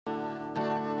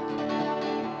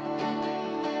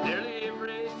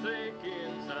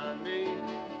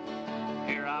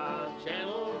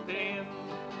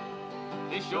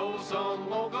show some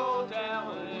local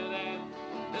talent, and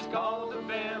it's called the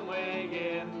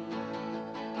BandWagon,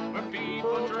 where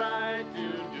people try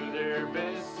to do their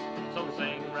best, some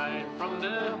sing right from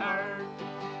the heart.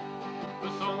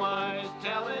 With so much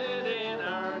talent in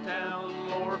our town,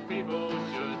 more people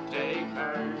should take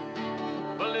part.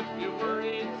 Well, if you're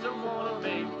worried someone will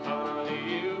make fun of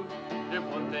you, there's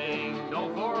one thing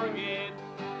don't forget.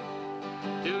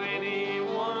 To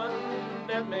anyone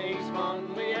that makes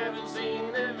fun, we haven't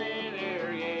seen them in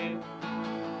here yet.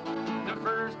 The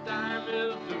first time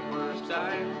is the worst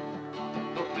time,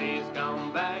 so please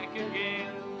come back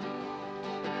again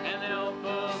and help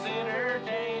us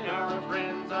entertain our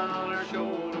friends on our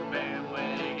show, the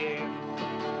BandWagon.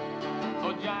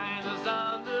 So join us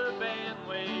on the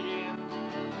BandWagon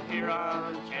here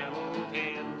on Channel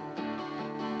 10,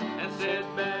 and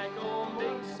sit back on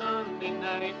big Sunday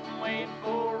night and wait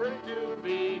for it to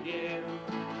begin.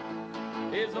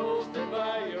 It's hosted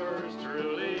by yours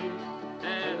truly,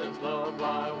 and it's loved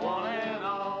by one and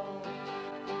all.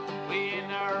 We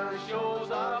end our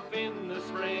shows off in the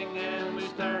spring, and we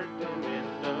start them in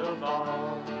the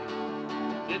fall.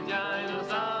 You join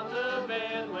us on the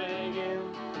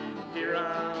BandWagon here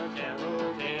on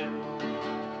Channel 10,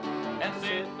 and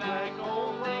sit back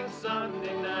on big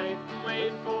Sunday night and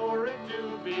wait for it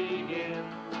to begin.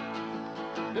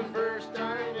 The first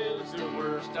time is the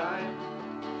worst time,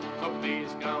 so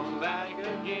please come back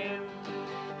again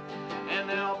and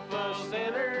help us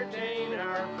entertain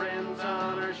our friends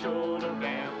on our show, the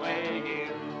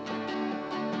BandWagon.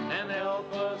 And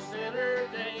help us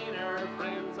entertain our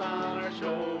friends on our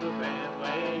show, the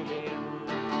BandWagon.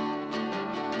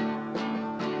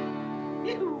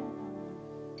 Yee-hoo!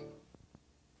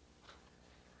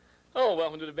 Oh,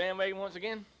 welcome to the BandWagon once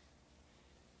again.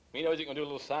 You know, we're going to do a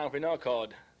little song for you now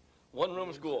called One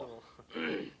Room School.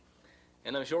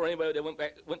 And I'm sure anybody that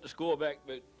went to school back,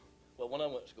 well, when I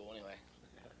went to school anyway.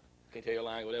 Can't tell you how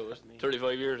long ago that was,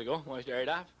 35 years ago when I started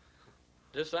off.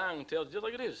 This song tells just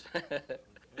like it is.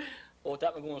 Oh, I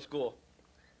thought we were going to school.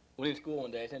 Went in school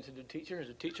one day, I said to the teacher, as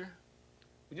a teacher,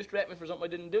 would you strap me for something I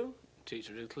didn't do?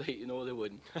 Teacher, just late, you know they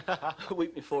wouldn't.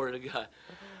 Weep me for it, the guy.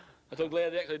 I'm so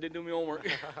glad that I didn't do my homework.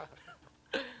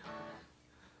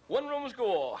 One room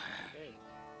school. Okay.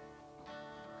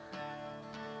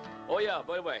 Oh yeah,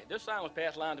 by the way, this song was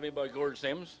passed along to me by Gordon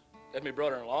Sims. That's my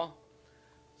brother-in-law.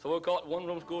 So we'll call it One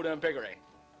Room School down Pickery.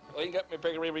 Well, you can get my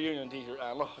Pickery reunion t-shirt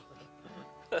on, look.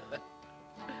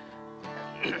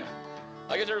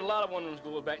 I guess there's a lot of one-room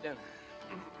schools back then.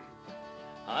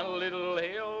 On a little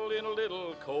hill in a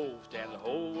little cove stands a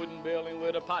whole wooden building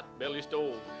with a pot-belly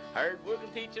stove, hard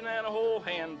working teaching and a whole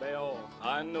handbell.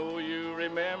 I know you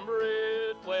remember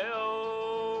it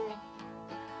well.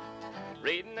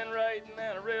 Reading and writing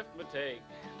and arithmetic,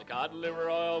 the cod liver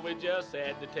oil we just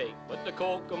had to take. But the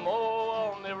Kokomo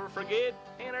I'll never forget,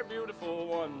 in our beautiful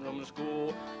one-room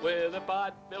school with a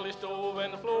pot-belly stove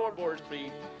and the floorboards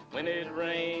creaked. When it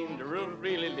rained, the roof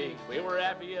really leaked. We were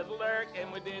happy as a lark,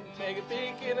 and we didn't make a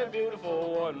peek in a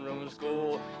beautiful one-room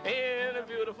school. In a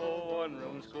beautiful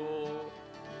one-room school.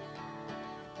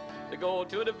 To go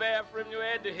to the bathroom, you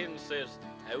had to insist.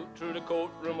 Out through the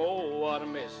coat room, oh, what a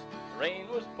mess. The rain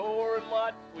was pouring,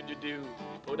 what would you do?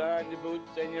 You put on your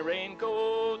boots and your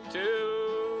raincoat,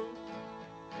 too.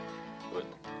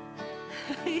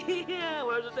 Yeah,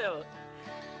 where's the devil?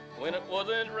 When it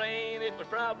wasn't rain, it would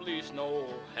probably snow.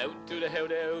 Out to the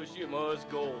outhouse you must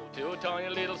go, to a tiny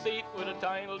little seat with a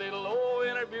tiny little hole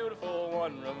in our beautiful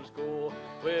one-room school,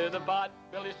 with a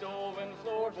pot-belly stove and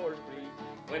floorboards creak.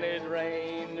 When it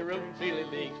rained, the roof really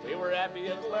leaked. We were happy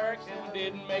as larks, and we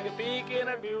didn't make a peek in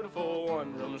our beautiful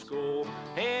one-room school.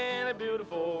 In a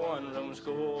beautiful one-room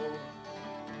school.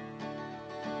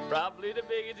 Probably the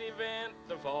biggest event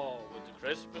of fall was the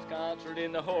Christmas concert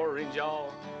in the Orange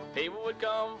Hall. People would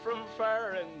come from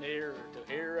far and near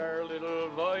to hear our little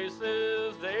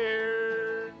voices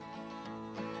there.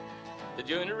 The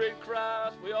Junior Red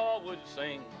Cross we all would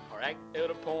sing, or act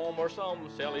out a poem or some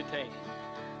silly thing.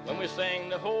 When we sang,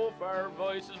 the whole far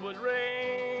voices would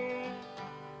ring.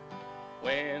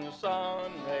 When the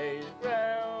sun rays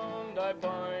round our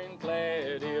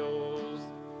pine-clad hills,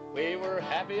 we were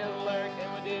happy as a lark,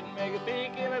 and we didn't make a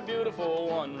peek in a beautiful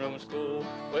one-room school,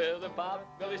 with a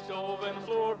pot-belly stove and the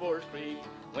floorboards creak.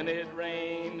 When it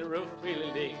rained, the roof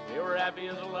really leaked. We were happy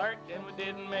as a lark, and we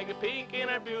didn't make a peek in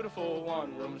our beautiful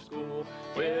one-room school,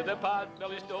 with a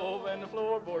pot-belly stove and the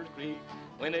floorboards creak.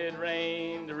 When it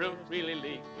rained, the roof really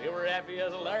leaked. We were happy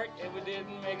as a lark, and we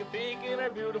didn't make a peek in our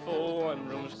beautiful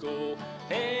one-room school.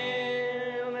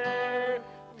 In our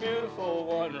beautiful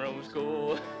one-room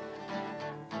school.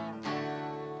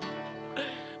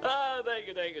 Oh, thank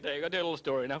you. I got to tell a little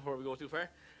story now before we go too far.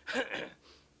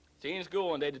 See, in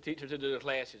school one day, the teacher said to the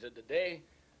class, she said, today,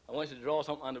 I want you to draw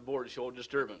something on the board to show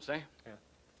disturbance, eh? Yeah.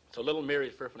 So little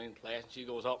Mary's first one in class, and she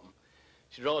goes up and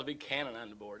she draws a big cannon on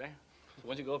the board, eh? So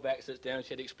when she goes back and sits down, she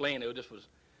had to explain how this was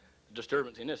a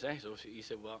disturbance in this, eh? So he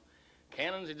said, well,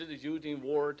 cannons, he did is used in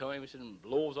wartime, he said, and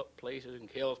blows up places and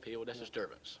kills people, that's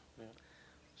disturbance. Yeah.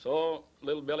 So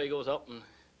little Billy goes up and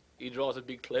he draws a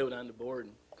big cloud on the board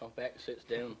and comes back and sits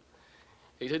down.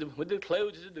 He said, with the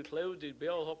clouds, he said, the clouds, they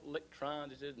build up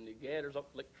electrons, he said, and they gathers up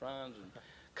electrons and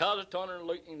causes thunder and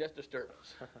lightning, that's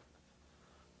disturbance.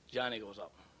 Johnny goes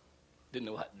up, didn't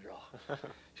know what to draw.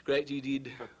 Scratched his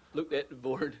head, looked at the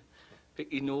board,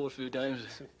 picked his nose a few times,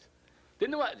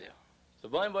 didn't know what to do. So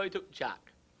by and by he took the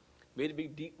chalk, made a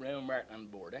big deep round mark on the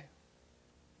board, eh?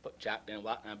 Put the chalk down,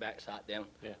 walked on back, sat down,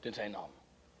 didn't say nothing.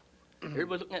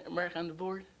 Everybody looking at the mark on the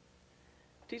board.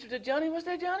 Teacher said, Johnny, what's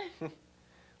that, Johnny?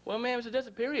 Well, ma'am said, that's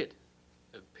a period.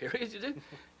 A period, you said?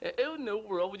 How in the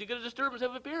world would you get a disturbance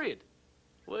of a period?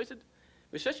 Well, I said,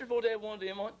 my sister supposed to have one day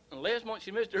a month, and last month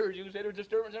she missed hers. You said there was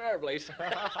disturbance in our place.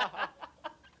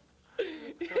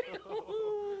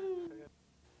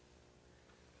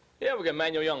 Yeah, we got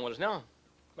Manuel Young with us now.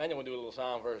 Manuel will do a little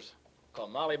song for us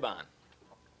called Molly Bond.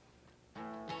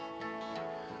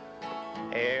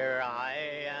 Here I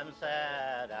am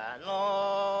sad and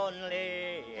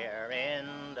lonely, here in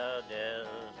the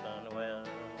distant west,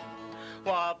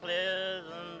 while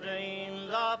pleasant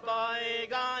dreams of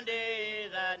bygone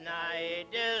days at night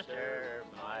disturb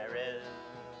my rest.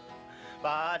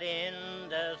 But in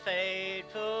this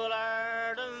fateful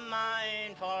heart of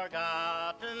mine,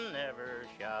 forgotten never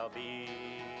shall be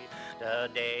the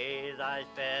days I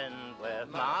spent with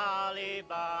Molly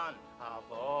Bond, of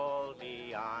old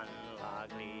beyond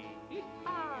Laglee.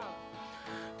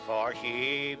 For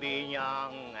she being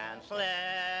young and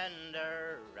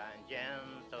slender and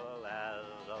gentle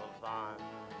as a fawn,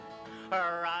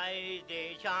 her eyes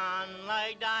they shone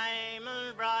like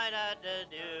diamonds bright at the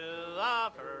dew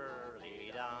of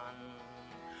early dawn.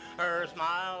 Her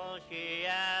smile she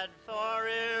had for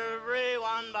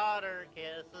everyone, but her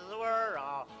kisses were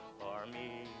all for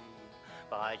me.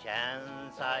 By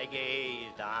chance I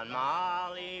gazed on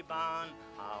Molly Bond,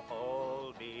 of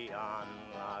old beyond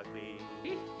Laglee.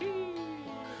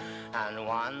 And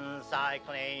once I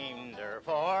claimed her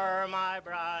for my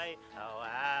bride, how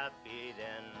happy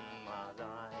then was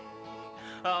I.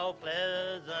 How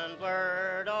pleasant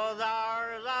were those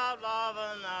hours of love,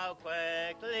 and how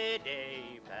quickly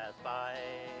they passed by.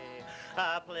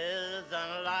 A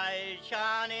pleasant light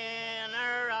shone in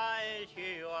her eyes,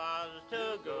 she was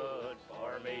too good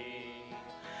for me.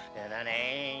 Then an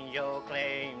angel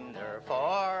claimed her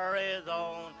for his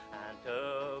own and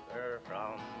took her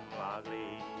from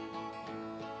Laglee.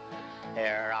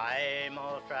 Here I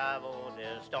most traveled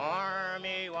this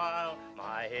stormy while,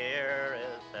 my hair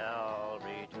is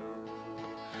celery too.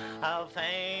 How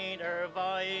faint her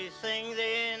voice sings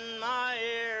in my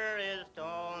ear, his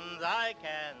tones I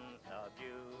can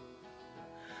subdue.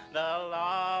 The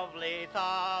lovely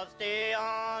thoughts they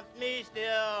haunt me still,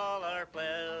 her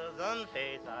pleasant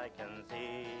face I can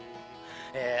see.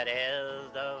 It is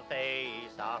the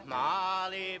face of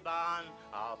Molly Bond,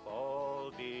 of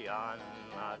old beyond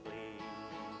Laglee.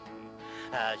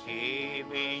 As she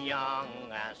being young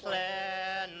and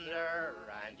slender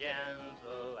and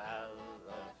gentle as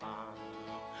a fawn,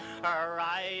 her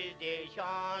eyes they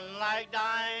shone like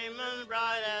diamonds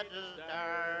bright at the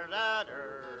start at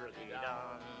early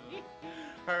dawn.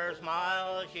 Her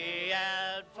smile she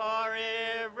had for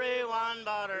everyone,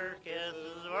 but her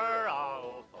kisses were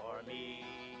all for me.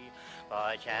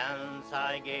 By chance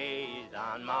I gazed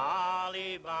on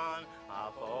Molly Bond,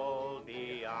 of old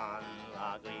beyond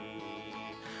Laglee.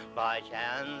 By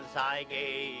chance I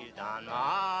gazed on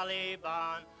Molly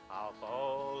Bond, of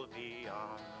old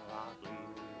beyond Laglee.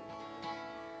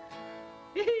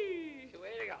 Hee-hee!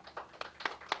 Way to go.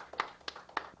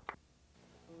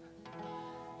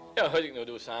 Yeah, I think they'll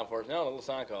do a song for us now, a little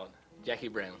song called Jackie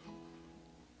Brown.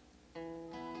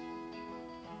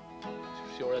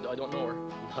 Sure, I don't know her.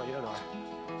 No, you don't know.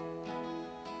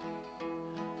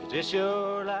 Is this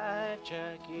your life,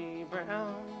 Jackie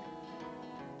Brown?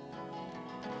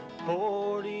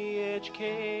 Poorly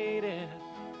educated,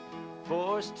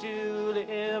 forced to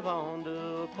live on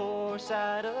the poor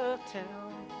side of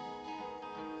town.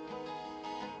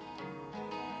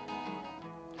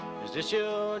 Is this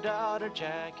your daughter,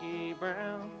 Jackie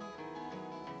Brown?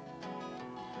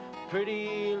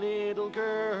 Pretty little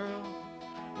girl,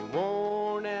 in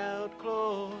worn out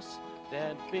clothes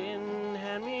that been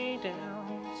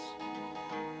hand-me-downs.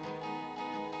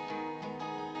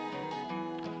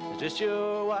 Is this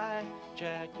your wife,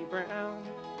 Jackie Brown.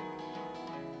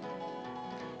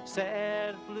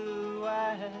 Sad blue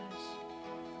eyes,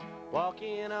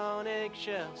 walking on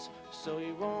eggshells so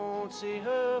you won't see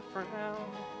her frown.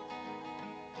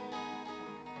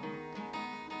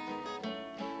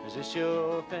 Is this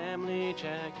your family,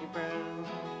 Jackie Brown?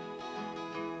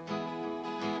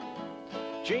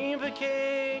 Dream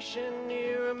vacation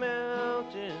near a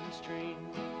mountain stream,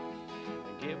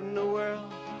 and giving the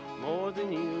world more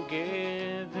than you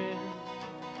give in.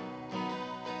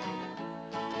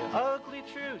 The ugly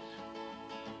truth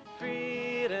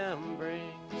freedom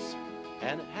brings,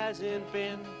 and it hasn't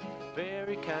been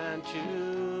very kind to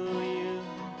you.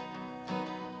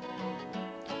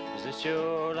 Is this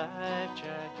your life,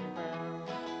 Jackie Brown?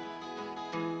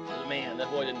 Man,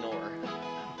 that boy didn't know her.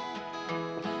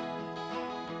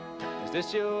 Is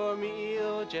this your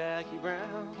meal, Jackie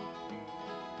Brown?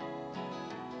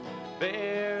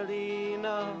 Barely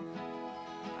enough.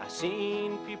 I've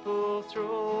seen people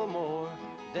throw more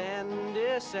than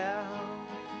this out.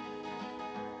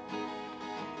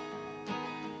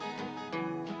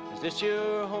 Is this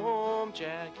your home,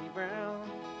 Jackie Brown?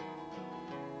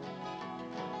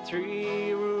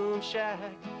 3-room shack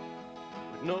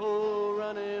with no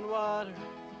running water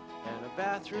and a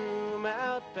bathroom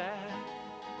out back.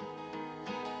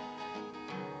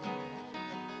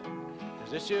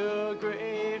 Is this your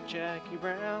grave, Jackie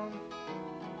Brown?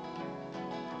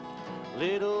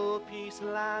 Little piece of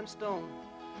limestone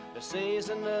that says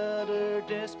another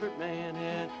desperate man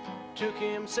had took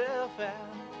himself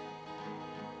out.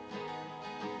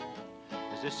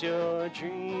 Is this your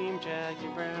dream, Jackie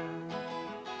Brown?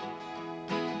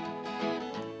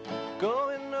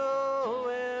 Going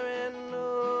nowhere and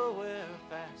nowhere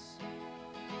fast.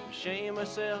 We shame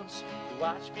ourselves to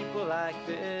watch people like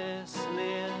this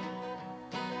live.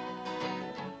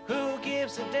 Who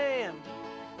gives a damn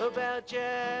about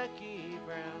Jackie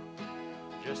Brown?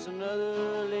 Just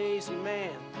another lazy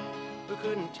man who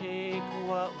couldn't take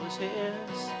what was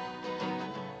his.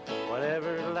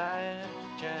 Whatever life,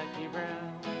 Jackie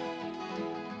Brown.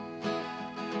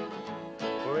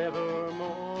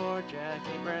 Forevermore,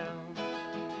 Jackie Brown.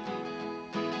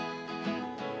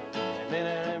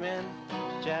 Amen, amen,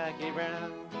 Jackie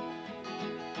Brown.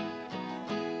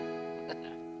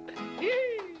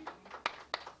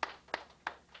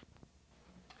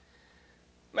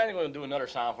 Man, I'm going to do another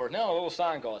song for us. Now a little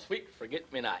song called Sweet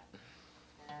Forget-Me-Not.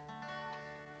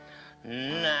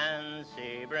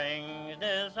 Nancy brings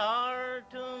this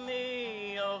heart to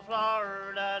me, a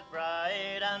flower that's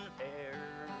bright and fair.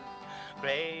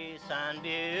 Grace and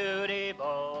beauty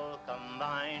both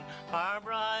combined are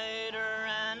brighter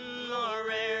and more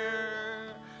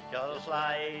rare. Just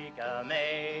like a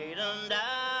maiden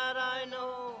that I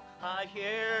know, I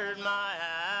shared my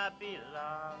happy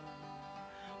lot.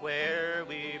 Where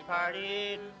we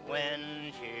parted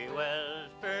when she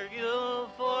whispered, "You'll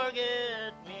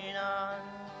forget me not."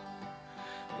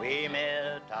 We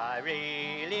met, I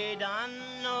really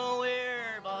don't know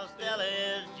where, but still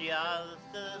it's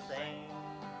just the same.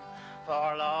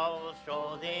 For love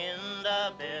shows in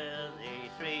the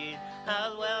busy street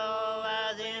as well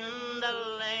as in the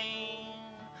lane.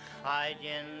 I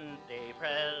gently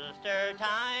pressed her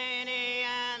tiny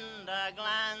and a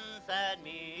glance at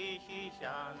me she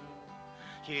shone.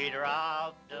 She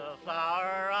dropped the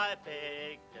flower, I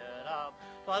picked it up,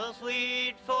 for the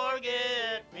sweet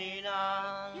forget-me-not.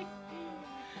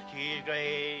 She's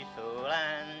graceful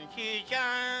and she's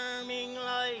charming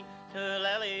like two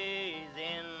lilies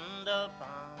in the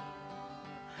pond.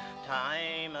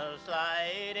 Time is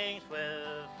sliding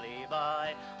swiftly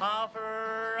by, of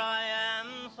her I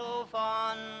am so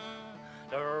fond.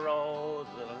 The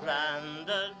roses and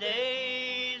the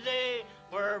daisy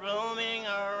were blooming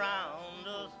around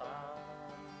us all.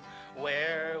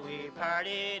 Where we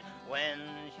parted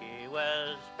when she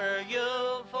whispered,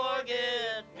 "You'll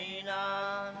forget me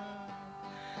not."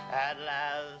 At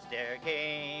last there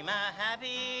came a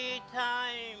happy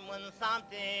time when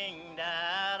something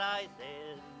that I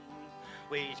said,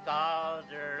 which caused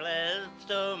her lips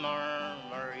to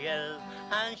murmur yes,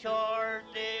 and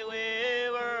shortly we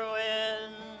were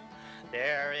wed.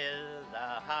 There is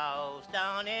a house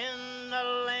down in the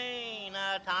lane,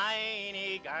 a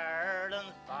tiny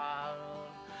garden spot.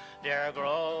 There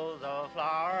grows a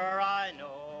flower, I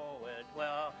know it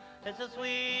well, it's a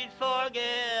sweet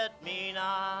forget-me-not.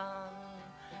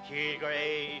 She's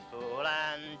graceful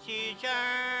and she's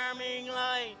charming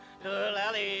like two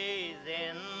lilies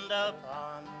in the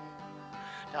pond.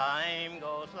 Time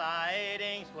goes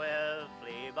sliding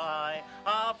swiftly by,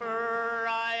 of her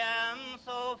I am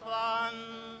so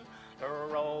fond. The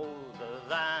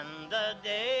roses and the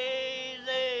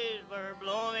daisies were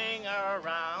blooming around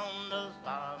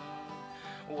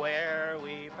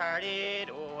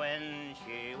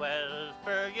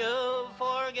whisper, you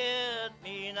forget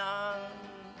me not.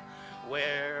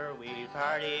 Where we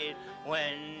parted,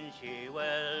 when she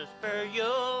whispered,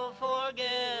 you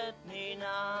forget me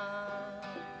not.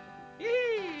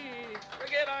 Yee!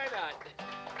 Forget I not.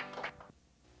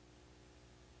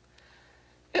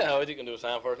 Yeah, what you can do a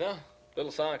song for us now?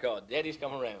 Little song called Daddy's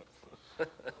Come Around.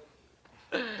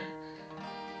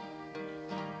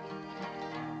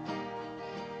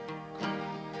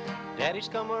 Daddy's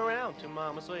come around to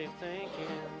Mama's way of thinking.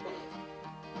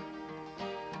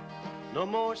 No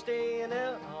more staying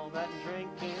out all night and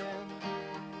drinking.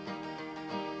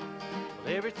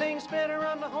 Well, everything's better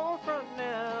on the home front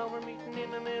now. We're meeting in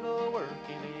the middle,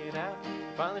 working it out.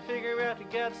 Finally figure out you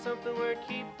got something worth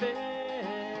keeping.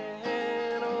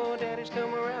 Oh, Daddy's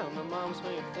come around to Mama's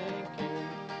way of thinking.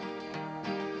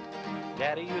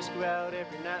 Daddy used to go out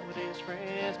every night with his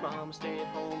friends. Mama stayed at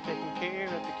home taking care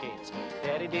of the kids.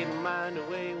 Daddy didn't mind the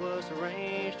way it was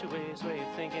arranged. To his way of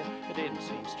thinking, it didn't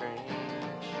seem strange.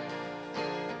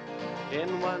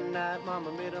 Then one night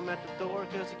Mama met him at the door,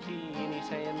 'cause the key in his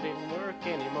hand didn't work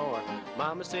anymore.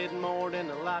 Mama said more than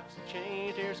the locks had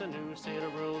changed. There's a new set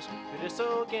of rules for this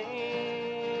old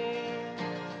game.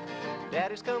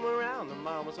 Daddy's come around to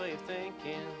Mama's way of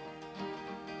thinking.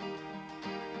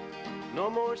 No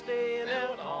more staying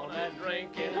out all night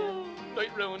drinking. Don't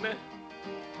ruin that.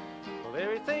 Well,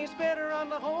 everything's better on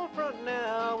the home front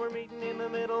now. We're meeting in the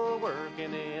middle,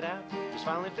 working it out. Just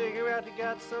finally figure out you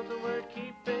got something worth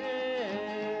keeping.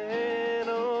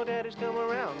 Oh, Daddy's come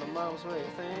around to Mama's way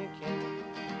of thinking.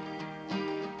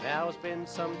 Now it's been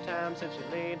some time since you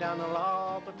laid down the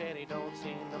law, but Daddy don't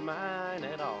seem to mind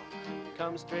at all. He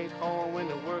comes straight home when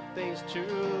the work thing's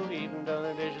true, even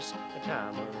though there's just a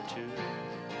time or two.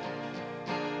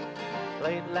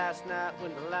 Late last night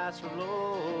when the lights were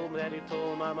low, Daddy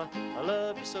told Mama, I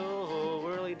love you so.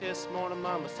 Early this morning,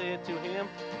 Mama said to him,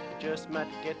 you just might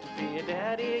get to be a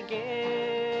daddy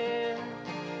again.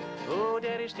 Oh,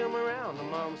 Daddy's come around to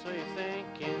Mama's way of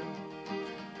thinking.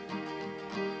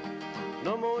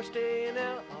 No more staying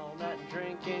out all night and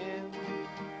drinking.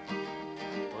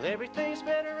 Well, everything's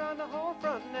better on the home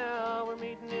front now. We're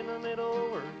meeting in the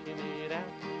middle, working it out.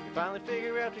 You finally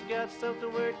figure out you got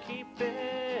something worth keeping.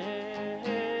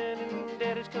 And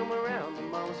Daddy's come around to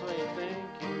Mama's way of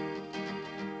thinking.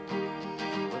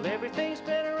 Well, everything's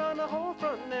better on the home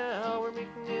front now. We're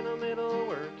meeting in the middle,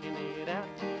 working it out.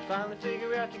 You finally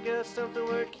figure out you got something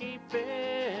worth keeping.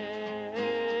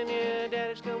 Yeah,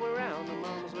 Daddy's come around to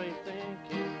Mama's way of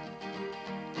thinking.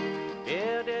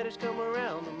 Yeah, Daddy's come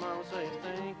around to Mama's way of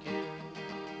thinking.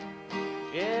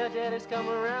 Yeah, Daddy's come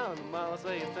around to Mama's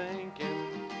way of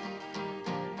thinking.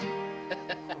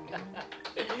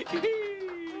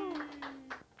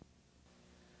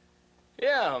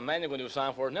 Yeah, man, they're going to do a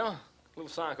song for us now. A little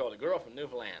song called The Girl from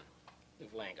Newfoundland.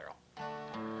 Newfoundland Girl.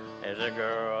 There's a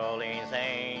girl in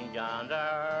St. John's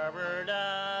Harbor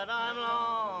that I'm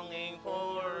longing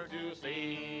for to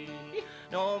see.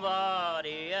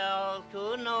 Nobody else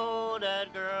could know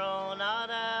that girl, not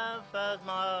half as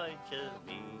much as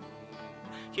me.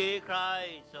 She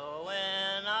cried so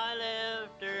when I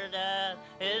left her that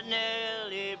it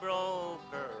nearly broke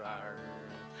her heart.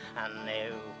 And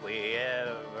if we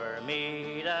ever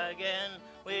meet again,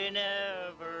 we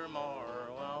never more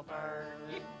will part.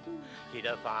 She's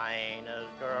the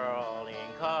finest girl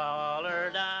in color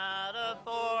that a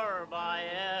four-by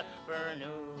ever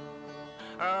knew.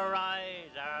 Her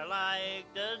eyes are like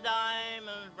the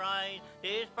diamonds bright,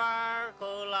 they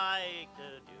sparkle like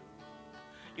the dew.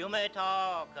 You may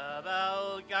talk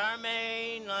about your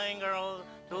mainline girls,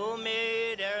 to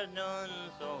me there's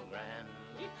none so grand.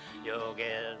 You'll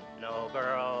get no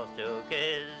girls to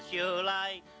kiss you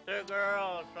like the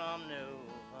girls from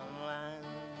Newfoundland.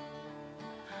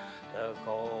 The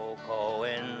cocoa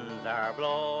winds are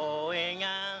blowing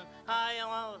and I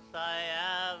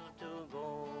have to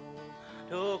go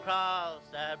to cross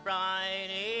that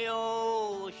briny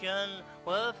ocean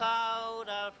without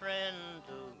a friend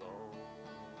to go.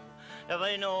 There'll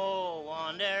be no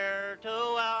one there to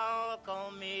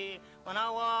welcome me when I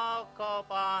walk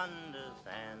up on the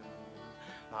sand.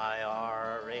 My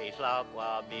Irish love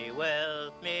will be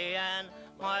with me and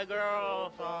my girl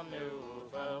from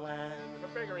Newfoundland.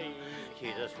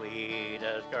 She's the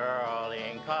sweetest girl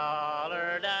in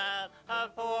color that a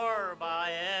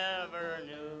poor-by ever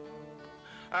knew.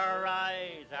 Her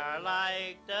eyes are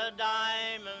like the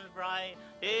diamonds bright,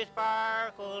 they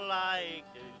sparkle like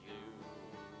the dew.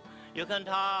 You can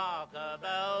talk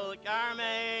about your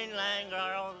mainland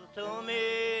girls, to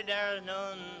me there's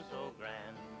none so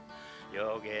grand.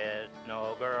 You'll get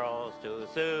no girls to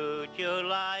suit you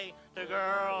like the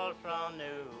girls from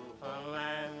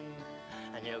Newfoundland.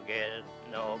 And and you'll get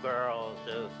no girls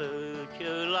to suit you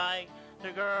like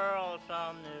the girls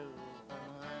from Newfoundland.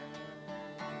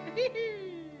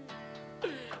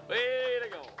 Way to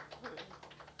go.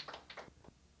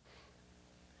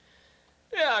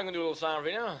 Yeah, I'm going to do a little song for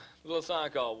you now. A little song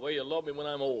called Will You Love Me When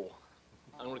I'm Old.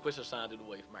 I'm going to request a song to the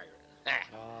wife, Margaret.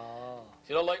 Oh.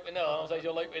 She don't like me now, I'll say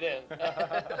she'll like me then.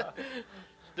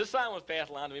 This song was passed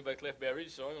along to me by Cliff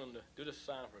Beveridge, so I'm going to do this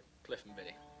song for Cliff and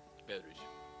Betty Beveridge.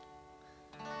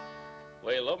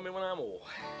 Will you love me when I'm old?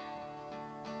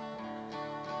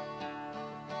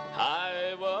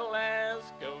 I will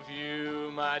ask of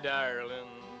you, my darling,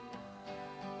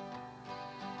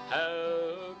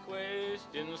 a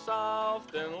question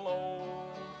soft and low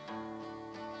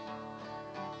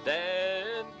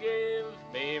that gives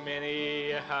me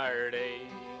many a heartache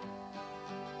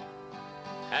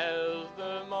as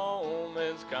the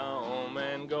moments come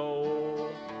and go.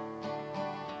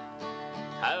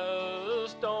 A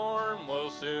storm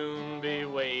will soon be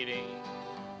waiting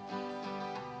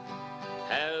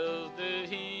as the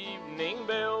evening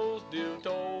bells do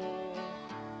toll,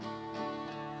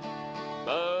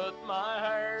 but my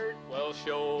heart will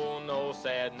show no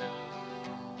sadness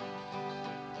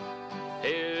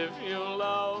if you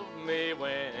love me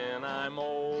when I'm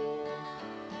old.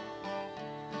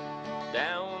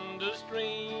 Down the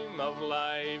stream of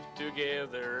life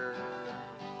together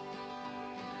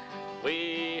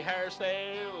we are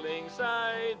sailing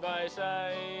side by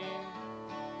side,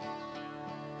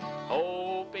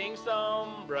 hoping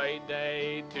some bright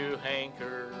day to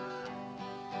anchor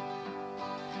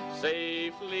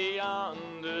safely on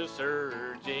the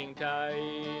surging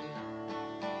tide.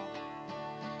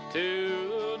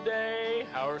 Today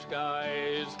our sky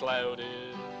is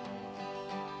clouded,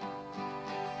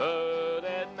 but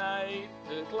at night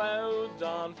the clouds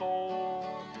unfold,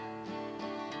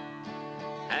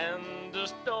 and the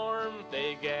storms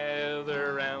they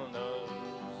gather round us.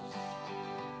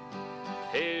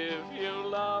 If you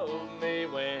love me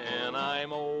when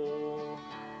I'm old,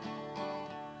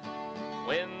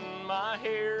 when my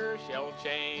hair shall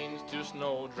change to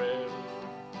snowdrift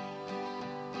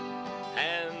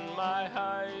and my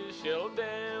eyes shall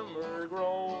dimmer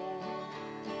grow,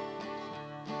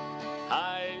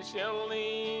 I shall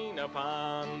lean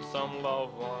upon some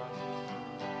loved one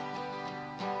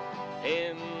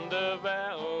in the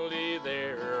valley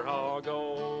there I'll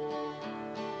go.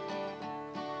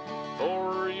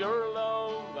 For your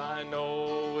love I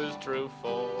know is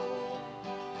truthful,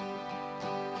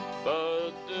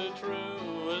 but the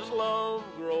truest love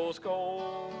grows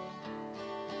cold.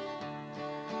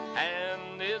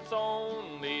 And it's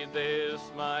only this,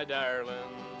 my darling,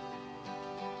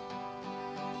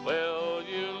 will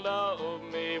you love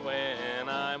me when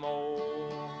I'm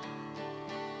old?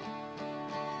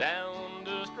 Down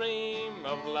the stream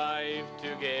of life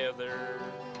together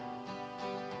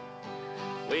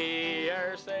we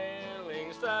are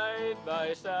sailing side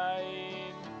by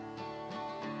side,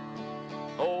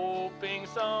 hoping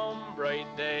some bright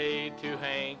day to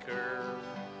anchor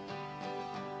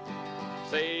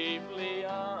safely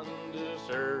on the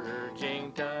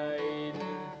surging tide.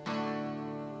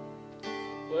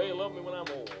 Well, you love me when I'm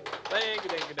old. Thank you,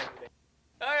 thank you, thank you.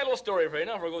 I got a little story for you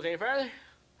now before I go any further.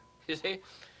 You see,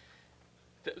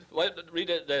 read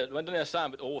that, went down that song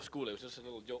about old school. It was just a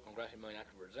little joke on Grassy Mine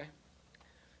afterwards, eh?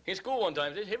 In school one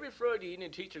time, every Friday evening,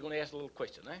 the teacher going to ask a little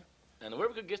question, eh? And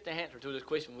whoever could get the answer to this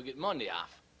question would get Monday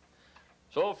off.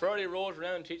 So Friday rolls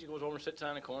around, the teacher goes over and sits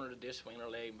on the corner of the desk, swinging her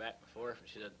leg back and forth, and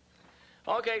she said,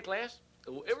 "Okay, class,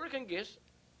 whoever can guess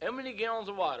how many gallons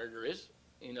of water there is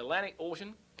in the Atlantic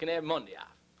Ocean can have Monday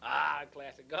off." Ah,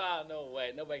 class said, "God, no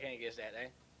way, nobody can guess that, eh?"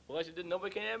 Well, she did,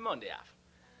 nobody can have Monday off.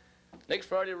 Next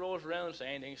Friday rolls around,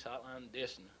 same thing, sat on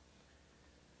this. And,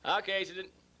 okay, she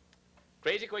did.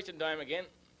 Crazy question time again.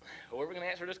 Whoever can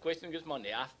answer this question gets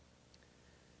Monday off.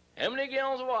 How many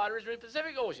gallons of water is in the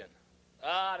Pacific Ocean?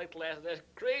 Ah, the class, that's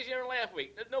crazier than last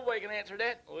week. Nobody can answer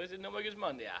that. Well, she said, nobody gets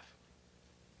Monday off.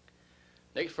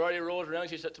 Next Friday rolls around,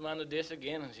 she sits him on the desk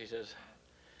again, and she says,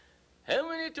 "How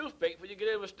many toothpicks would you get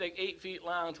out of a stick 8 feet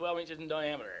long, 12 inches in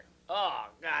diameter?" Oh,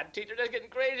 God, teacher, that's getting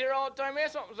crazier all the time.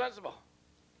 That's something sensible.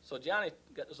 So Johnny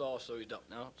got this all sized up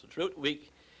now. So throughout the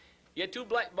week, he had 2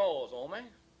 black balls on me.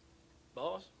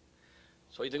 Balls.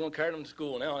 So he's going to carry them to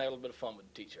school now and have a little bit of fun with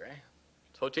the teacher, eh?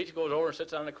 So the teacher goes over and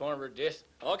sits on the corner of her desk.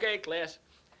 "Okay, class,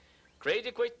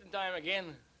 crazy question time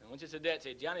again." And when she said that,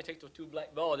 said Johnny takes those 2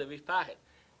 black balls out of his pocket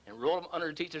and roll them under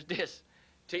the teacher's desk.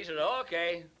 Teacher said,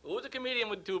 "Okay, who's the comedian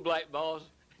with 2 black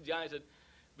balls?" Johnny said,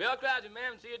 "Bill Crosby,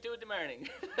 ma'am, see you 2 in the morning."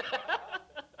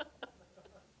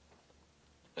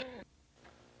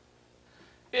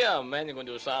 Yeah, man, you're going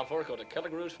to do a song for her called the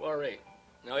Kelly Soiree.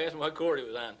 Now I asked him what chord he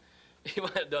was on. He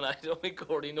might have done. I told me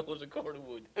chord. He knows the chord of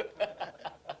wood.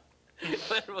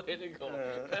 Better way to go.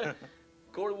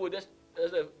 Chord of wood. That's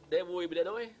that way, but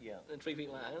that way. Yeah. And 3 feet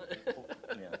line.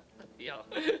 Yeah. Yeah.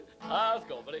 Let's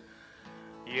go, buddy.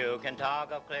 You can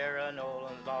talk of Clara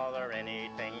Nolan's ball or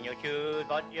anything you choose,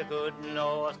 but you couldn't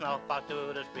know a snuff box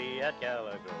to the spree at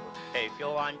Kelligrew. If you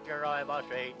want your eyeball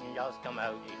straight, and just come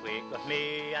out each week with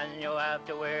me, and you'll have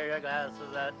to wear your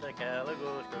glasses at the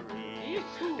Kelligrew spree.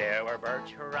 There were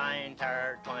birch, rind,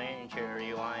 tart, twine,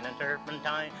 cherry wine, and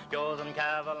turpentine, joes and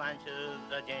cavalanches,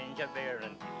 a ginger beer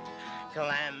and tea,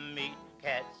 clam meat,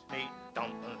 cat's meat,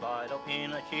 dumplings, boiled up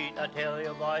in a sheet. I tell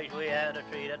you, boys, we had a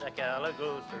treat at the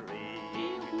Kelligrew spree.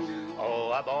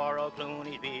 Oh, I borrowed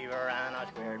Clooney's beaver and I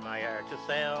squared my yard to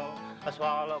sell a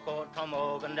swallow coat from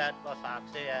Ogan that was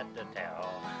foxy at the tell.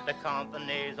 The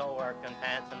companies all working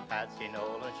pants and Patsy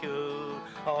Nolan shoes.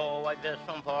 Oh, I just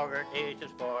from Fogart H to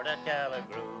sport at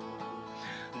Kelligrew.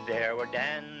 There were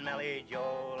Dan, Melly,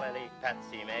 Joe, Lily,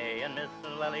 Patsy, May, and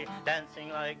Mrs. Lily dancing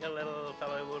like a little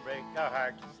fellow would break your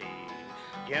heart to see.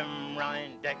 Jim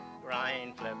Ryan, Dick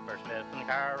Ryan, Flipper Smith, and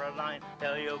Caroline.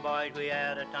 Tell you boys, we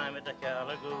had a time at the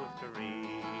Kelligrew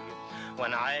spree.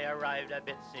 When I arrived at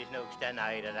Bitsy's Nooks that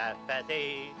night at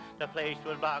 8:30, the place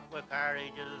was blocked with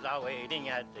carriages all waiting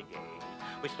at the gate.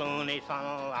 With Spoony's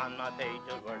funnel on my page,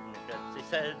 the word Miss Bitsy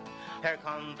said, here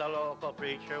comes the local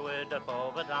preacher with the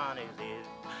pulpit on his head.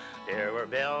 There were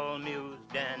Bill Muse,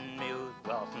 Dan Muse,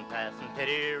 Wilson Pass, and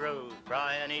Teddy Rose.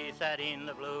 Brian, he sat in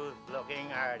the blues looking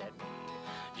hard at me.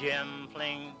 Jim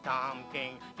Fling, Tom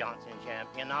King, Johnson,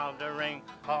 champion of the ring.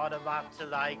 All the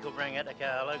boxes I could bring at the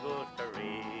Kelligrew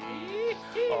spree.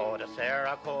 Oh, the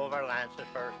Sarah Cover Lancers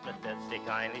first, Miss Bitsy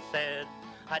kindly said,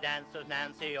 I danced with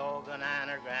Nancy Ogan and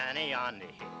her granny on the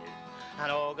head. And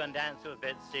Ogan danced with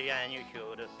Bitsy, and you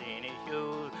should have seen his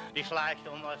shoes. They slashed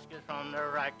the muskets from the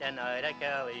rack that night at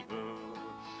Kelligrew.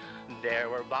 There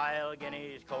were bile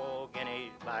guineas, cold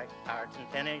guineas, black tarts and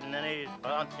pennies and ninnies.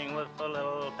 Dancing with a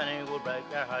little penny would break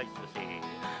their hearts to see.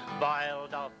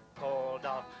 Biled up, cold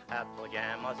off, apple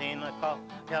jam was in the cup.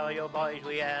 Tell you boys,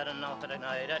 we had enough of the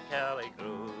night at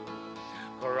Kelligrew.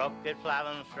 Corrupted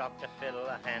Flavin struck the fiddle,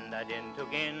 a hand I didn't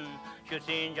took in. Should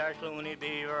seen George Clooney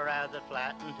beaver as it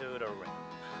flattened to the ring.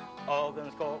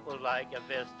 Ogan's coat was like a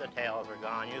fist, the tails were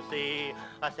gone, you see.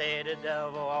 I say the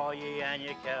devil, all ye, and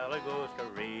ye Kelligrew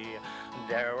spree.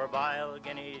 There were bile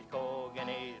guineas, cold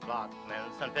guineas, block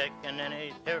mints and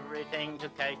pickaninnies. Everything to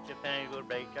catch the pennies would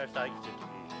break your sights to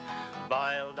tea.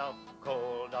 Biled up,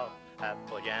 cold up,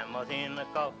 apple jam was in the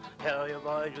cup. Tell you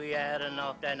boys, we had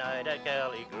enough that night at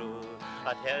Kelligrew.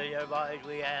 I tell you boys,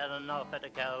 we had enough at the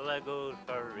Kelligrew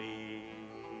spree.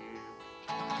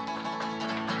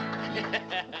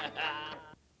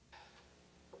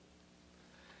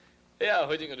 Yeah,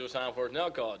 who do you think will do a song for us now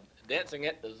called Dancing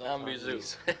at the Zombie Zoo?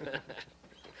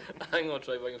 I'm going to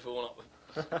try if I can fool up.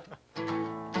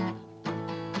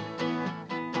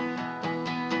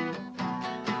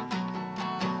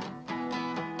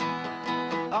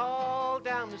 All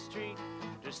down the street,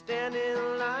 just standing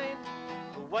in line.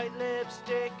 A white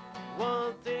lipstick,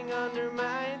 one thing under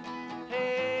mine.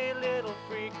 Hey, little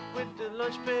freak with the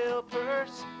lunch pail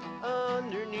purse.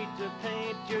 Underneath the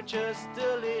paint, you're just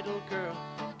a little girl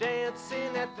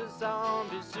dancing at the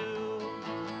zombie zoo.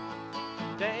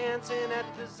 Dancing at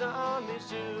the zombie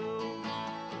zoo.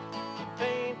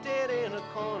 Painted in a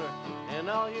corner, and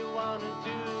all you wanna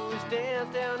do is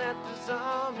dance down at the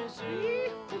zombie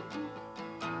zoo.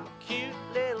 Cute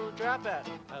little dropout,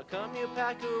 how come you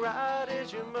pack a ride?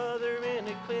 Is your mother in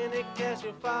a clinic? Guess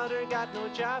your father got no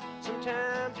job.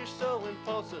 Sometimes you're so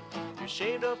impulsive, you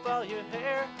shaved off all your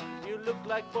hair. You look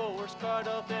like Boris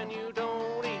Karloff and you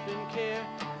don't even care.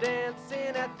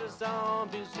 Dancing at the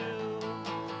zombie zoo.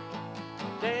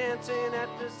 Dancing at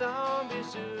the zombie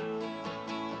zoo.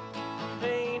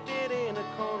 Painted in a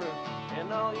corner,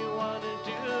 and all you wanna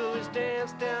do is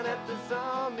dance down at the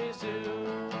zombie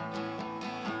zoo.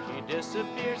 She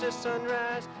disappears at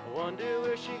sunrise, I wonder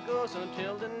where she goes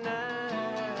until the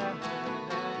night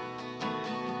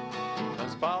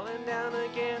comes falling down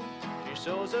again. She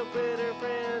shows up with her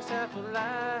friends, half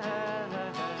alive.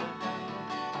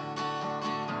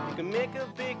 You can make a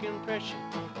big impression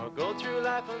or go through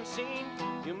life unseen.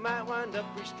 You might wind up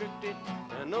restricted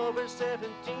and over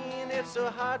 17. It's so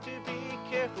hard to be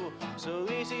careful, so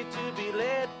easy to be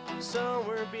led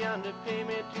somewhere beyond the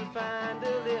pavement to find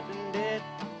a living dead.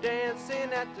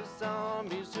 Dancing at the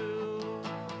zombie zoo.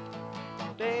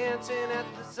 Dancing at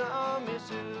the zombie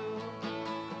zoo.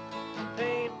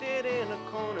 Painted in a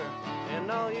corner, and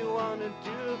all you wanna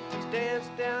do is dance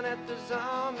down at the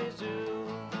zombie zoo.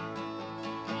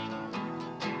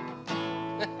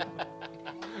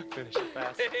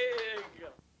 us.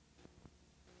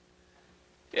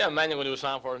 Yeah, man, you're going to do a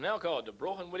song for us now called The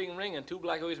Broken Wedding Ring and Two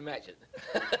Black Eyes Match It.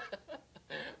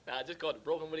 Nah, just called The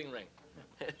Broken Wedding Ring.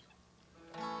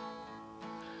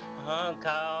 A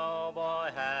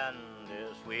cowboy and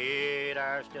his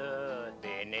sweetheart stood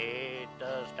beneath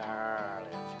the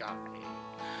starlit sky.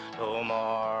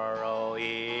 Tomorrow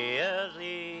he is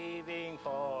leaving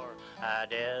for a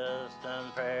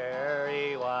distant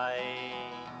prairie white.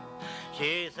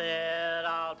 She said,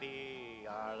 I'll be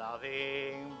your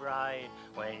loving bride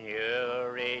when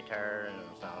you return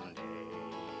someday.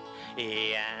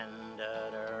 He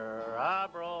handed her a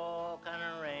broken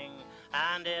ring,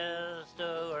 and this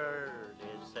the word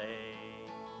it say.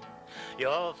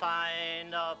 You'll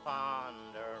find upon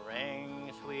the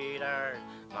ring, sweetheart,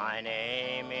 my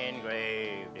name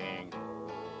engraved in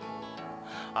gold.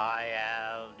 I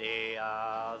have the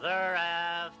other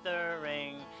half the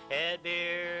ring, it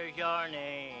bears your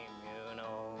name, you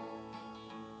know.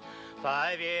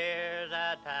 5 years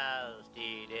had passed,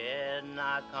 he did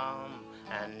not come,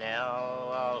 and now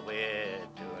I'll wed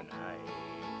tonight.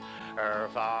 Her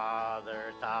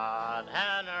father thought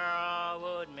Hannah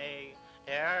would make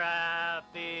their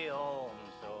happy home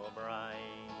so bright.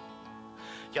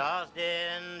 Just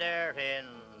in there in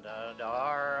the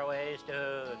doorway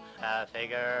stood a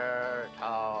figure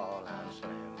tall and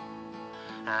slim.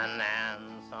 An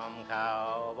handsome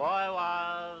cowboy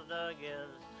was the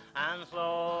guest, and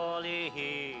slowly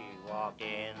he walked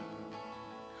in.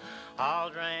 I'll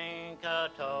drink a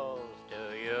toast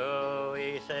to you,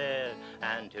 he said,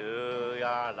 and to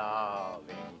your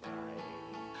loving bride.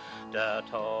 The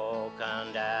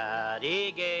token that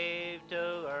he gave to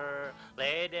her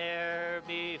lay there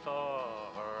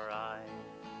before her eyes.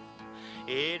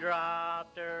 He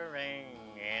dropped the ring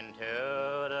into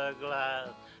the glass,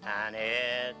 and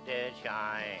it did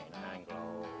shine and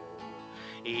glow.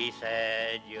 He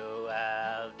said, you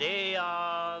have the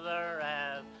other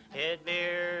half, it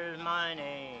bears my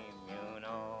name, you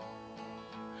know.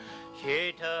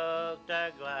 She took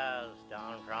the glass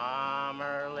down from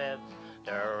her lips,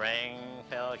 the ring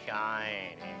fell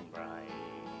shining bright.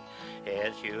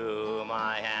 It's you,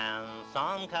 my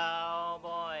handsome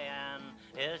cowboy, and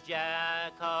it's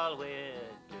Jack I'll wed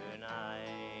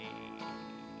tonight.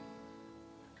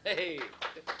 Hey!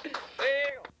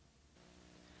 Hey!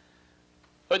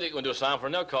 What are you going to do a song for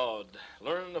now called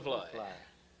Learn to Fly?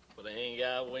 But they ain't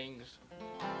got wings.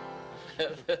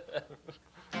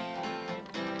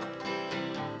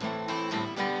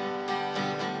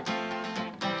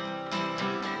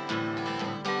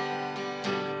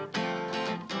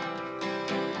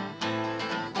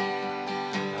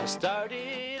 I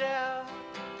started out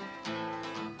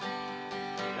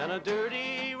on a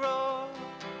dirty road.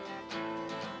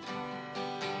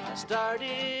 I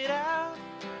started out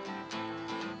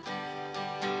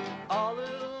all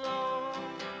alone.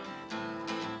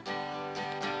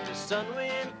 The sun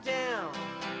went down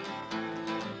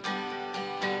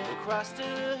across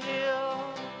the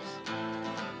hills.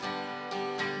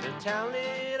 The town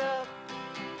lit up.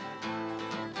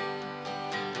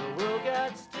 The world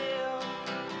got still.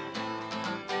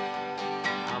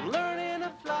 I'm learning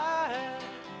to fly,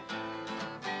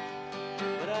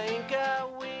 but I ain't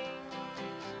got wings.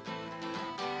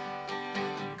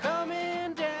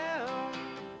 Coming down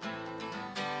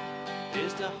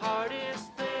is the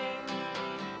hardest thing.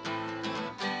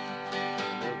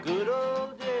 The good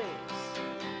old days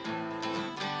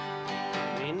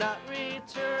may not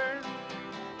return.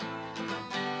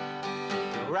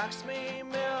 The rocks may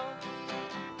melt,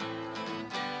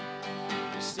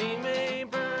 the sea may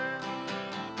burn.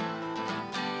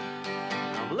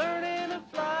 I'm learning to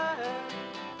fly,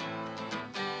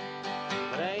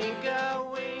 but I ain't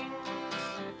got wings.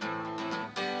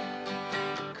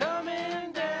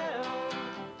 Coming down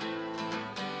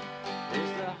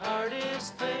is the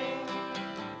hardest thing.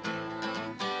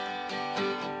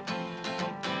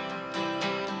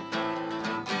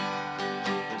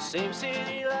 The same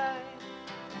city light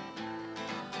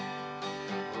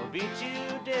will beat you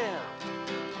down,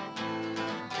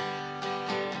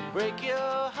 break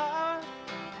your heart,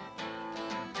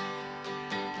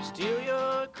 steal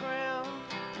your crown.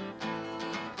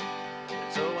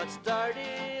 So I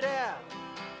started out,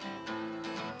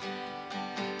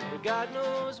 God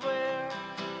knows where.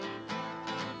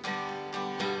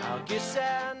 I guess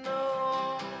I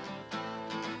know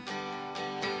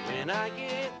when I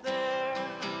get there.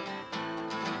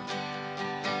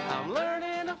 I'm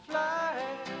learning to fly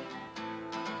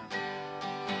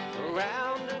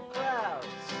around the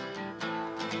clouds.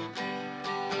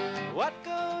 What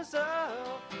goes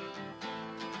up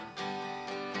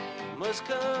must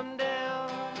come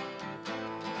down.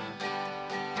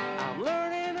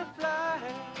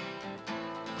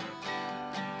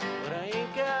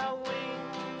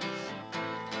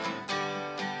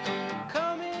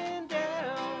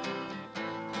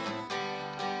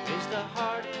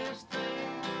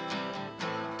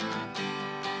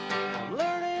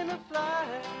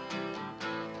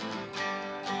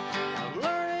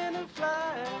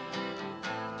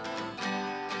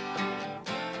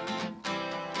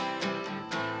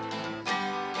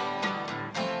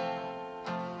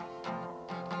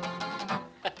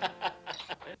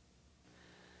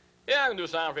 can do a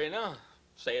song for you now.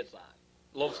 Sad song.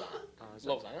 Love song.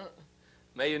 Love song, huh?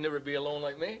 May you never be alone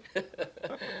like me.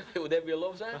 Would that be a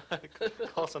love song?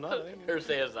 Close enough, ain't it? Or a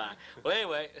sad song. Well,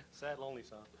 anyway. Sad, lonely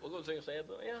song. We're going to sing a sad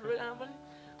song. Yeah, right on, buddy.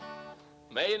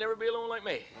 May you never be alone like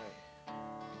me.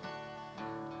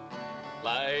 Right.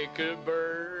 Like a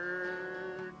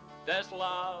bird that's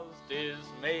lost his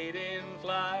maiden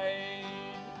flight,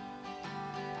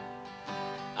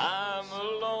 I'm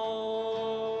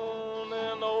alone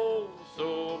and oh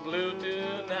so blue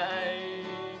tonight.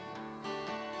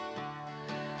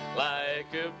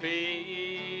 Like a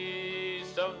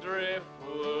piece of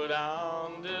driftwood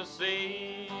on the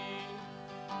sea,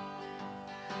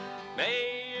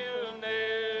 may you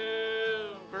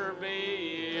never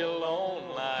be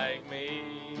alone like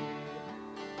me.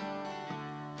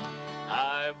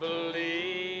 I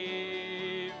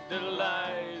believe the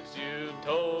lies you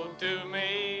told to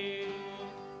me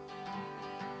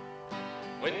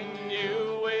when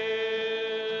you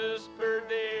whispered,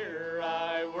 dear,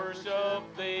 I worship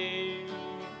thee.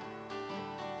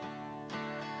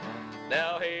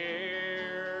 Now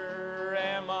here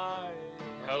am I,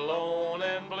 alone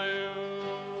and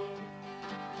blue,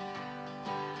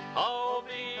 all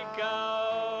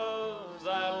because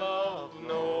I love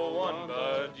no one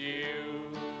but you.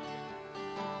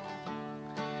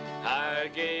 I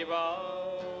gave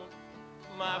up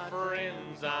my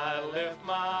friends, I left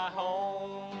my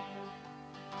home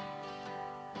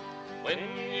when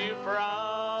you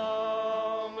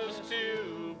promised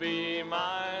to be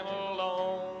mine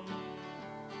alone.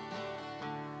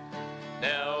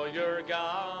 Now you're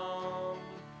gone,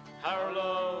 our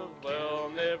love will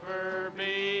never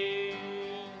be.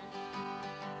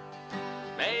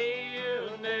 May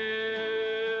you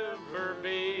never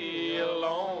be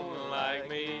alone like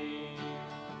me.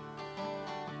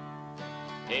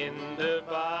 In the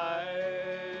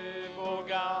Bible,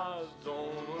 God's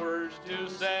own words to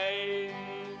say,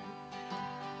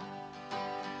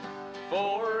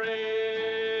 for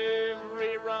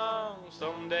every wrong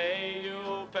someday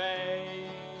you'll pay.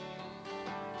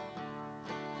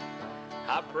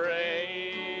 I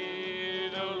pray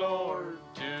the Lord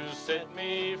to set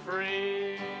me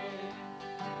free.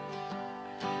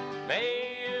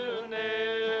 May you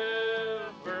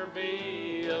never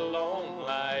be alone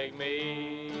like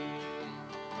me.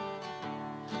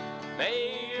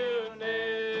 May you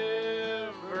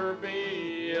never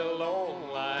be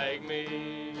alone like me.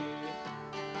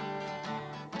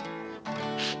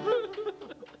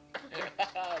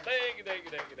 Thank you, thank you, thank you,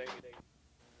 thank you, thank you.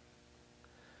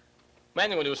 Man,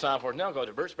 I'm going to do a song for us now called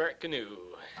the Birch Bark Canoe.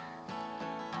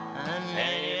 And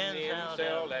And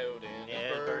sailed out in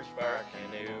the Birch Bark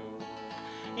Canoe.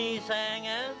 he sang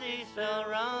as he sailed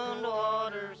round the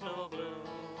water so blue.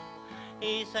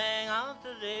 He sang of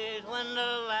the days when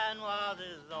the land was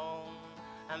his own,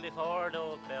 and before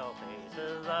those pale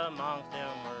faces amongst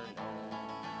them were known.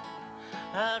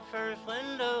 At first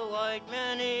when the white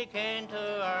men he came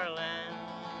to our land,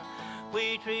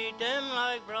 we treat them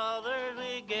like brothers,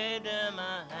 we gave them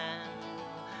a hand.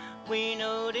 We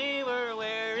knew they were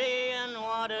weary and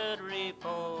wanted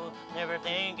repose, never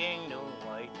thinking the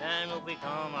white man would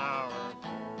become our foe.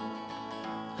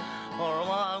 For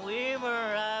while we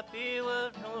were happy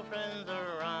with no friends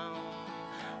around,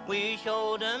 we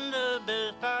showed them the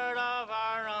best part of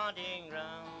our hunting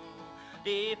ground.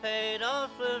 They paid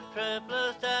us with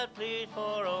triplets that pleased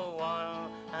for a while,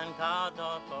 and caught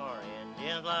us for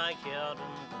Indians like children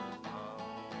to smile.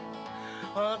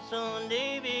 But soon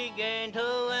they began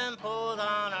to impose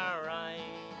on our rights.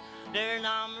 Their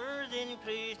numbers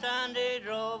increased and they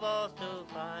drove us to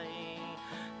fight.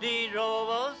 They drove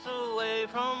us away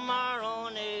from our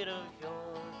own native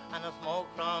shore, and the smoke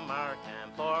from our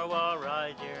camp will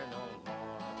rise here no more.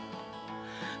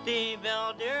 They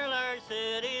built their large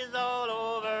cities all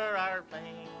over our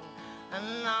plain,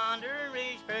 and under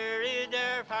each prairie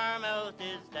their farmhouse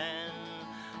did stand.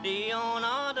 They own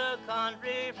all the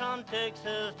country from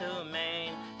Texas to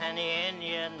Maine, and the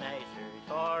Indian may search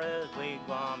for his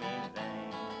wigwam in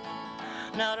vain.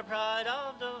 Now the pride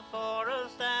of the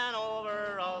forest stand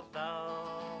over us now,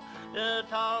 the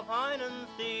tall pine and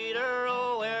cedar,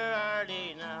 oh where are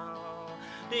they now?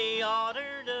 The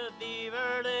otter, the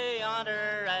beaver, the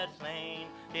otter had slain,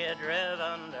 they had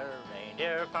driven their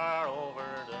reindeer far over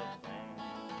the plain.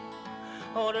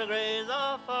 Oh, the graves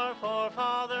of our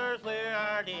forefathers, where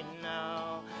are they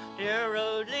now? Their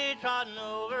roads they trodden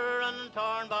over and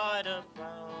torn by the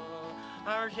plow.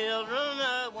 Our children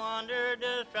have wandered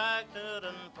distracted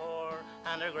and poor,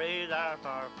 and their graves are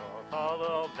far for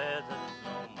will visit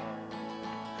no more.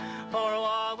 For a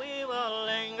while we will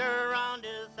linger round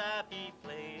this happy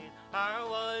place, our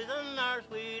wives and our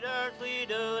sweethearts we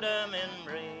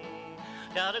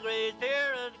the great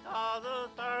spirit calls us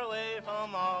far away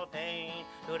from all pain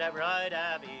to that bright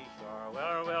happy shore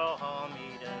where we'll all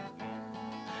meet again.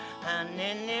 And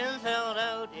Indians held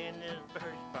out in this birch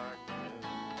bark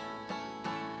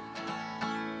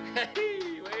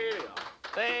Hey, well,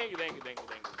 thank you.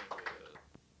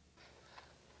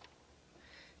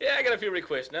 Yeah, I got a few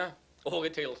requests now. Oh, I'll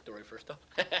tell you a story first off.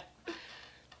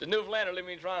 The Newfoundlander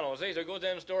living in Toronto, so he goes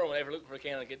down to the store whenever looking for a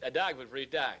can of a dogfood for his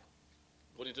dog.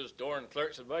 Goes into the store and the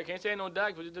clerk says, "Boy, I can't say no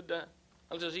dogfood.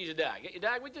 I'll just see your dog. Get your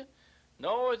dog with you?"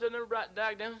 "No," I said, "never brought the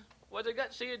dog down." "What's I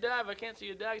got to see your dog? If I can't see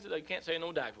your dog," he said, "I can't say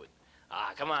no dogfood."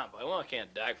 "Ah, come on, boy. I want a can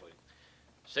of dogfood."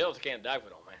 "Sells a can of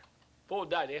dogfood on, man. Poor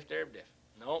dog, deaf.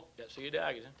 "No, got to see your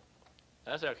dog," he said.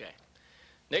 "That's okay."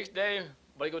 Next day,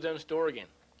 buddy goes down to the store again.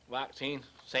 Walks in,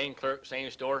 same clerk,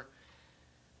 same store.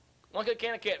 "Want a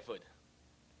can of cat food?"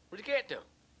 "Where's the cat to?"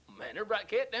 "Man, never brought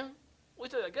cat down." "We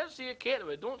said, I got to see a cat. If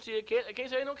I don't see a cat, I can't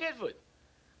say no cat food."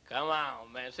 "Come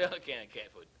on, man, sell a can of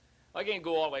cat food. I can't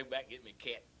go all the way back and get me a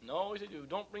cat." "No," he said, "you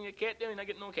don't bring a cat down, you're not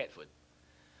getting no cat food."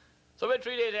 So about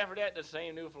 3 days after that, the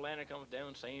same Newfoundlander comes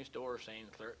down, same store, same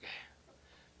clerk.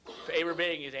 Paper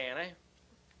bag in his hand, eh?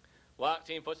 Walks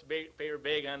in, puts the paper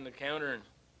bag on the counter and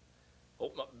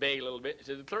opens up the bag a little bit. He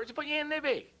says, "The clerk said, put your hand in the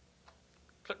bag."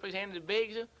 Clerk put his hand in the bag.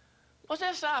 He said, "What's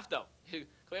that soft though?" He said,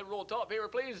 "Can I have a roll of toilet paper,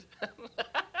 please?"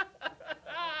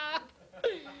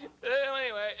 Well,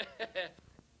 anyway,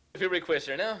 a few requests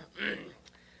here now.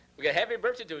 We got happy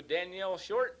birthday to Danielle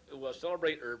Short, who will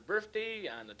celebrate her birthday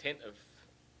on the 10th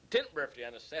birthday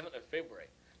on the 7th of February.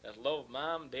 That's love,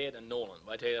 Mom, Dad, and Nolan.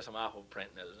 But I tell you, that's some awful print.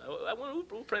 I wonder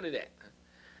who printed that.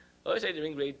 Oh, I say they're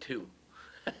in grade 2.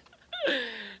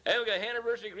 And we got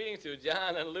anniversary greetings to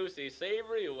John and Lucy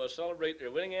Savory, who will celebrate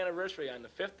their wedding anniversary on the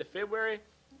 5th of February.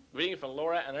 Greetings from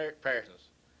Laura and Eric Parsons.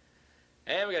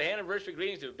 And we got anniversary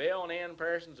greetings to Belle and Ann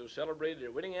Parsons, who celebrated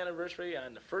their wedding anniversary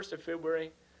on the 1st of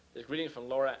February. There's greetings from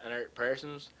Laura and Eric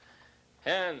Parsons.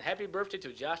 And happy birthday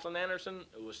to Jocelyn Anderson,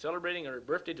 who is celebrating her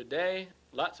birthday today.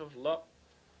 Lots of love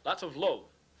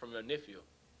from her nephew,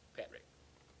 Patrick.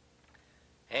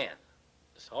 And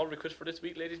that's all the requests for this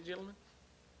week, ladies and gentlemen.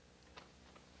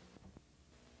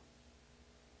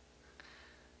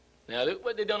 Now, look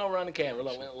what they done over on the camera.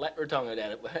 Look, let her tongue at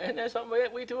it. Isn't that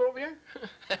something we two over here?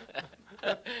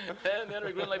 And then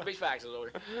we're going like big faxes over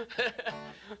here.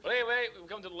 Well, anyway, we've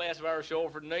come to the last of our show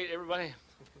for tonight, everybody.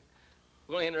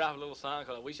 We're going to end it off with a little song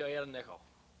called "I Wish I Had a Nickel"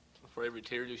 for every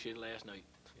tear you shed last night.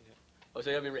 Oh,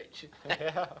 so I'll be rich.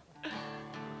 Yeah.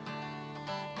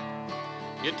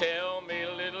 You tell me,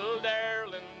 little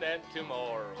darling, that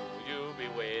tomorrow you'll be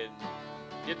wed.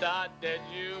 You thought that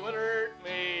you would hurt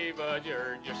me, but you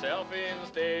hurt yourself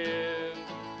instead.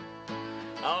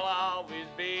 I'll always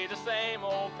be the same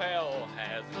old pal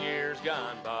as the years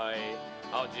gone by.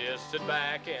 I'll just sit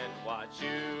back and watch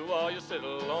you while you sit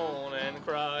alone and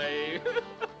cry.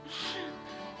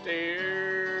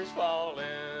 Tears falling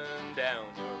down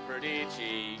your pretty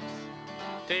cheeks.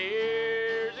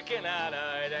 Tears you cannot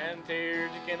hide and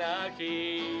tears you cannot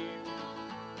keep.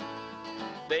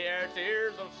 They are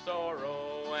tears of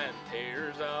sorrow and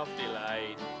tears of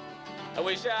delight. I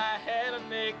wish I had a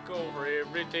nickel for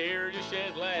every tear you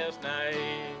shed last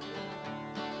night.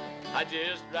 I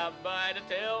just dropped by to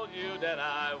tell you that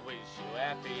I wish you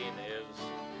happiness.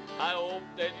 I hope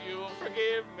that you'll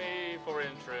forgive me for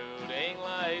intruding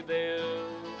like this.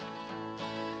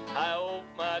 I hope,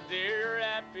 my dear,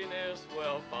 happiness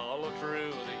will follow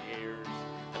through the years.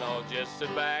 And I'll just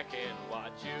sit back and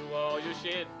watch you while you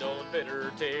shed those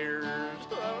bitter tears.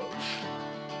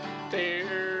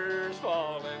 Tears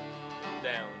falling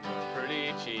down your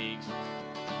pretty cheeks.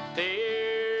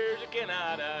 Tears you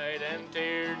cannot hide and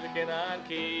tears you cannot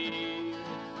keep.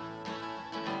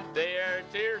 They are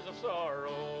tears of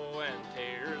sorrow and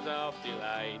tears of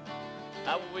delight.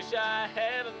 I wish I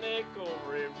had a nickel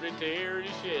for every tear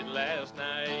you shed last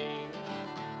night.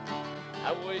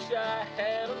 I wish I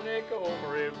had a nickel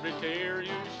for every tear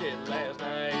you shed last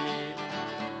night.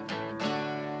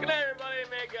 Good night, everybody.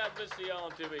 May God bless you all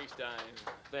in 2 weeks' time.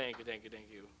 Thank you.